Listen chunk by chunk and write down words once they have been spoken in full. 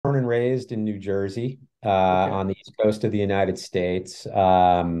born and raised in New Jersey, Okay. on the East Coast of the United States.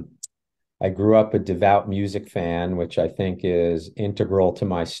 I grew up a devout music fan, which I think is integral to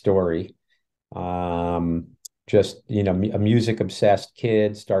my story. Um, just, a music obsessed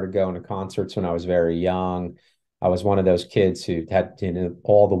kid, started going to concerts when I was very young. I was one of those kids who had,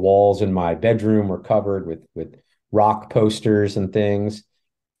 all the walls in my bedroom were covered with rock posters and things.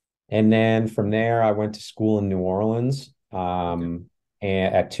 And then from there, I went to school in New Orleans, Okay.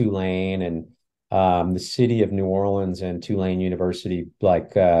 and at Tulane, and the city of New Orleans and Tulane University,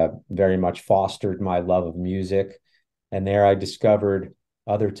 like, very much fostered my love of music. And there I discovered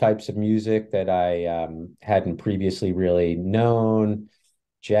other types of music that I hadn't previously really known,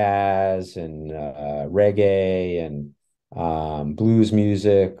 jazz and reggae and blues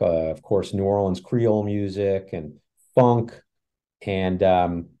music, of course, New Orleans Creole music and funk,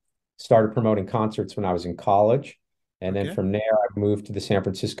 and started promoting concerts when I was in college. And then Okay. from there, I moved to the San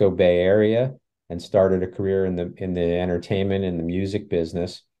Francisco Bay Area and started a career in the entertainment and the music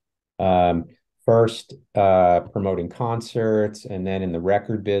business. Um, First promoting concerts, and then in the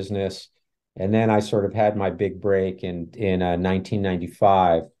record business. And then I sort of had my big break in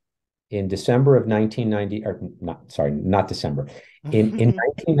 1995. In December of 1990, or not, sorry, not December. In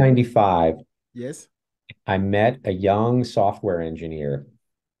 1995, Yes. I met a young software engineer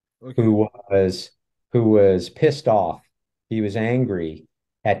Okay. who was who was pissed off. He was angry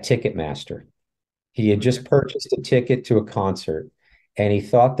at Ticketmaster. He had Okay. just purchased a ticket to a concert, and he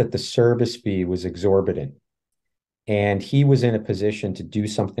thought that the service fee was exorbitant. And he was in a position to do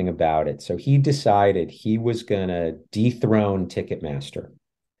something about it. So he decided he was going to dethrone Ticketmaster.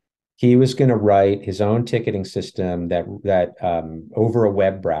 He was going to write his own ticketing system that over a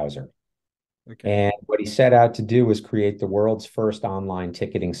web browser. Okay. And what he set out to do was create the world's first online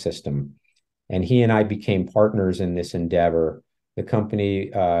ticketing system. And he and I became partners in this endeavor. The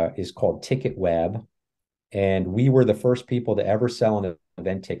company is called TicketWeb, and we were the first people to ever sell an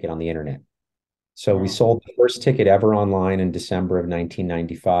event ticket on the internet. So we Wow. sold the first ticket ever online in December of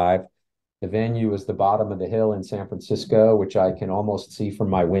 1995. The venue was the bottom of the hill in San Francisco, which I can almost see from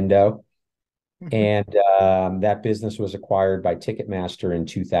my window. And that business was acquired by Ticketmaster in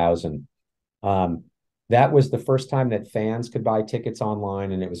 2000. Um, that was the first time that fans could buy tickets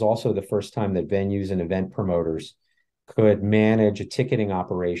online, and it was also the first time that venues and event promoters could manage a ticketing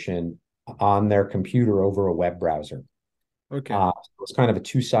operation on their computer over a web browser. Okay. It was kind of a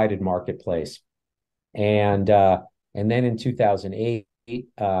two-sided marketplace. And and then in 2008,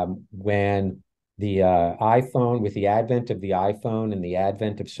 when the iPhone, with the advent of the iPhone and the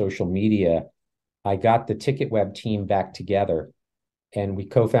advent of social media, I got the TicketWeb team back together, and we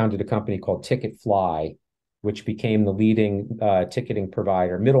co-founded a company called Ticketfly, which became the leading ticketing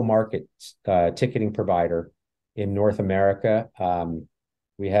provider, middle market ticketing provider in North America.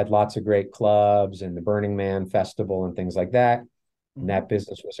 We had lots of great clubs and the Burning Man Festival and things like that. And Mhm. that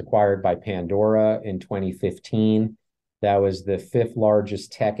business was acquired by Pandora in 2015. That was the fifth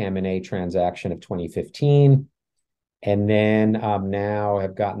largest tech M&A transaction of 2015. And then now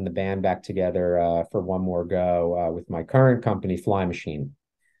have gotten the band back together for one more go with my current company, Flymachine,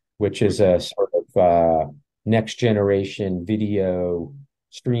 which is Okay. a sort of next generation video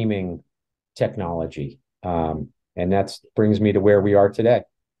streaming technology. And that brings me to where we are today.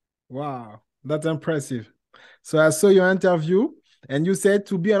 Wow. That's impressive. So I saw your interview and you said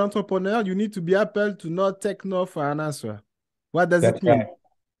to be an entrepreneur, you need to be able to not take no for an answer. What does That's it right.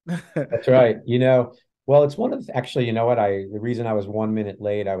 mean? That's right. Well, it's one of actually, the reason I was 1 minute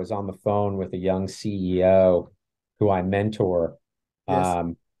late, I was on the phone with a young CEO who I mentor. Yes.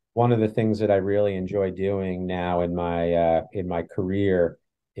 Um, One of the things that I really enjoy doing now in my career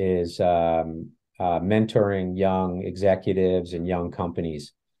is mentoring young executives and young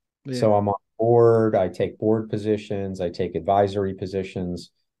companies. Yeah. So I'm on board, I take board positions, I take advisory positions,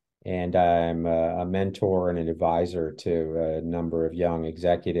 and I'm a mentor and an advisor to a number of young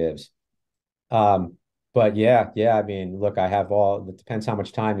executives. Um, but yeah, I mean, look, it depends how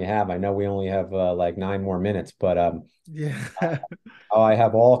much time you have. I know we only have like 9 more minutes, but Yeah. I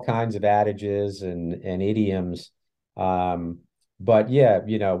have all kinds of adages and idioms. Um, but yeah,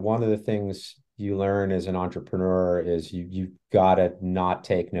 one of the things you learn as an entrepreneur is you gotta not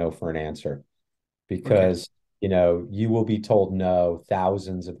take no for an answer, Okay. because you will be told no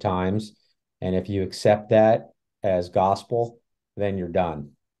thousands of times, and if you accept that as gospel, then you're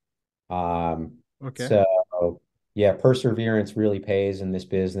done. Um, Okay. so yeah, perseverance really pays in this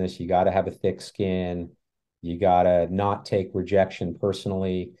business. You got to have a thick skin. You got to not take rejection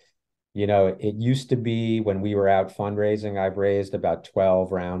personally. It used to be when we were out fundraising, I've raised about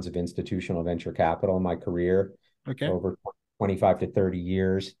 12 rounds of institutional venture capital in my career Okay. over 25 to 30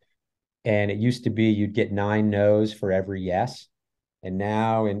 years. And it used to be you'd get 9 no's for every yes. And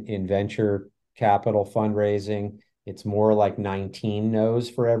now in venture capital fundraising, it's more like 19 no's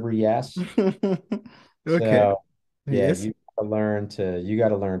for every yes. Okay. So yeah, Yes. you got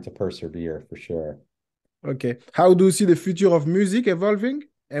to learn to persevere for sure. Okay. How do you see the future of music evolving?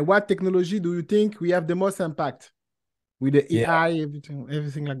 And what technology do you think we have the most impact with the Yeah, AI,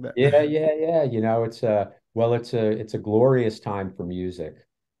 everything like that? yeah. It's a glorious time for music.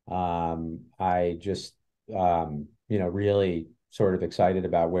 I just really sort of excited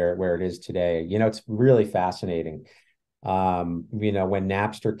about where it is today. It's really fascinating. When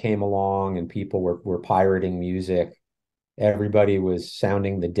Napster came along and people were pirating music, everybody was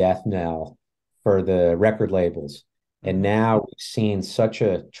sounding the death knell for the record labels. And Mhm. now we've seen such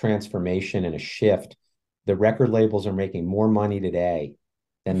a transformation and a shift. The record labels are making more money today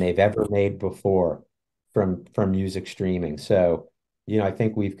than they've ever made before from music streaming. So, I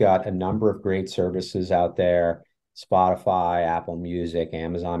think we've got a number of great services out there: Spotify, Apple Music,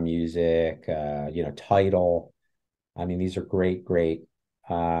 Amazon Music, Tidal. I mean, these are great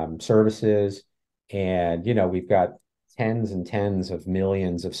services. And, we've got tens and tens of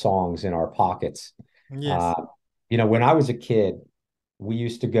millions of songs in our pockets. Yes. Uh, when I was a kid,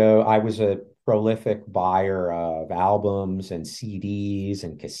 I was a prolific buyer of albums and CDs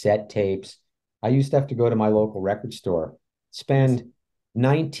and cassette tapes. I used to have to go to my local record store, Yes. spend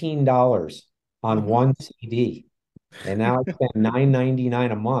 $19 on Mhm. one CD. And now I spend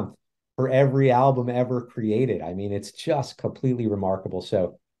 $9.99 a month for every album ever created. I mean, it's just completely remarkable.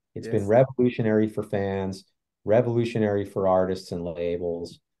 So it's been Yes. revolutionary for fans, revolutionary for artists and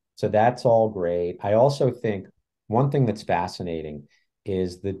labels. So that's all great. I also think one thing that's fascinating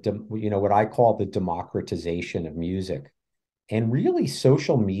is what I call the democratization of music. And really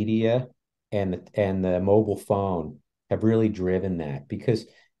social media and the mobile phone have really driven that because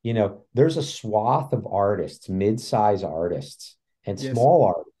there's a swath of artists, mid-size artists and Yes. small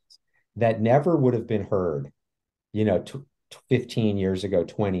artists that never would have been heard, 15 years ago,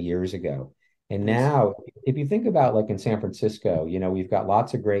 20 years ago. And Yes. now, if you think about like in San Francisco, we've got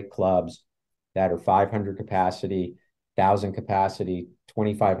lots of great clubs that are 500 capacity, 1,000 capacity,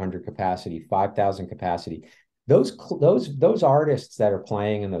 2,500 capacity, 5,000 capacity. Those artists that are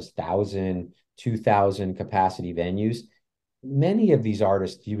playing in those 1,000, 2,000 capacity venues, many of these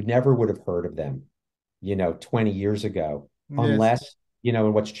artists, you never would have heard of them, 20 years ago, Yes. unless,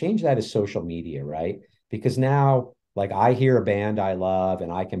 and what's changed that is social media, right? Because now, like, I hear a band I love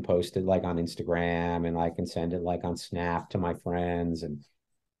and I can post it like on Instagram and I can send it like on Snap to my friends and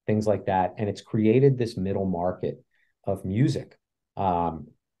things like that. And it's created this middle market of music.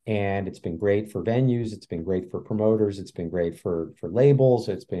 And it's been great for venues, it's been great for promoters, it's been great for labels,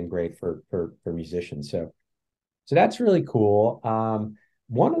 it's been great for musicians. So that's really cool.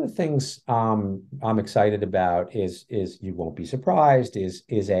 One of the things I'm excited about is you won't be surprised is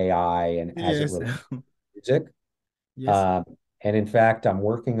AI and as it Yes. relates to music. Yes. Um, and in fact, I'm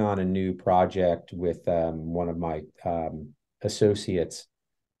working on a new project with one of my associates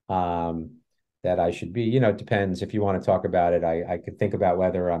um, that I should be. It depends. If you want to talk about it, I could think about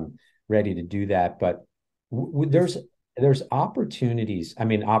whether I'm ready to do that. But Yes. there's opportunities. I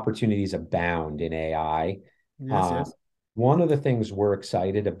mean, opportunities abound in AI. Yes. Um, Yes. one of the things we're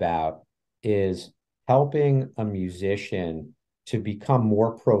excited about is helping a musician to become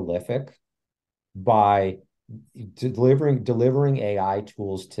more prolific by delivering AI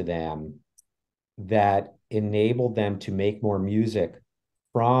tools to them that enable them to make more music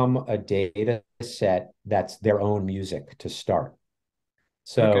from a data set that's their own music to start.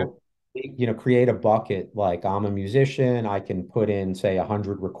 Okay. So, create a bucket like I'm a musician, I can put in, say,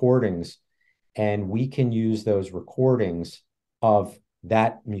 100 recordings, and we can use those recordings of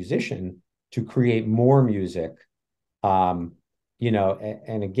that musician to create more music. Um,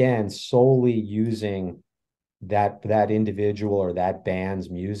 and again, solely using that individual or that band's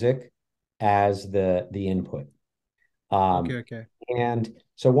music as the input. Okay. Um, Okay. and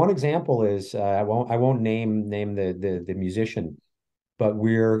so one example is I won't name the musician, but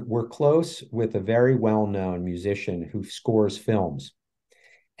we're close with a very well-known musician who scores films.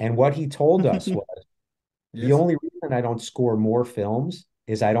 And what he told us was the Yes. only reason I don't score more films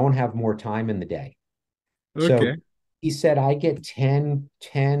is I don't have more time in the day. So Okay. he said I get 10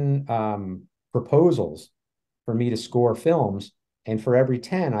 proposals for me to score films, and for every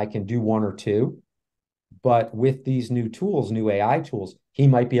 10, I can do one or two. But with these new tools, new AI tools, he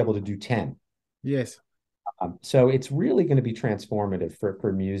might be able to do 10. Yes. So it's really going to be transformative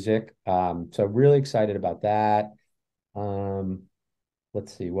for music. So really excited about that. Um,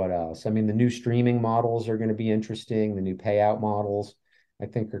 let's see what else. I mean, the new streaming models are going to be interesting. The new payout models, I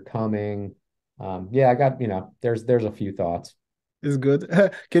think, are coming. Yeah, I got, there's a few thoughts. It's good.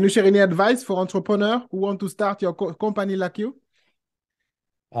 Can you share any advice for entrepreneurs who want to start your company like you?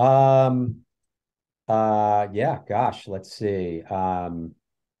 Um, yeah, gosh, let's see.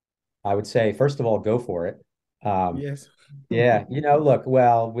 I would say, first of all, go for it. Um, Yes. yeah, look,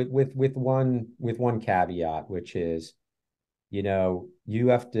 well, with one caveat, which is, you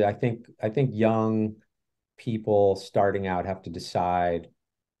have to, I think young people starting out have to decide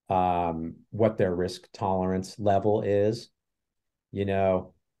what their risk tolerance level is. You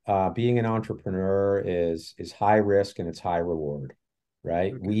know, being an entrepreneur is high risk and it's high reward,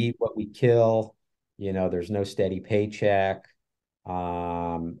 right? We Okay. eat what we kill. There's no steady paycheck.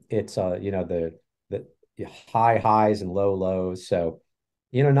 It's the high highs and low lows. So,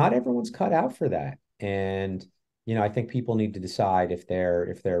 not everyone's cut out for that. And, I think people need to decide if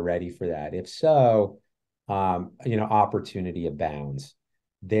they're ready for that. If so, opportunity abounds.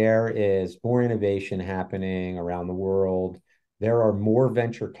 There is more innovation happening around the world. There are more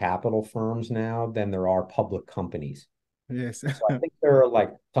venture capital firms now than there are public companies. Yes. So I think there are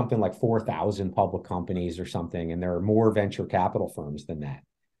like something like 4,000 public companies or something, and there are more venture capital firms than that.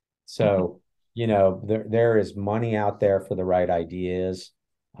 So, there is money out there for the right ideas.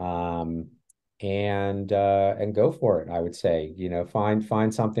 Um, and go for it, I would say.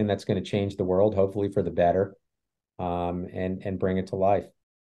 Find something that's going to change the world, hopefully for the better, and bring it to life.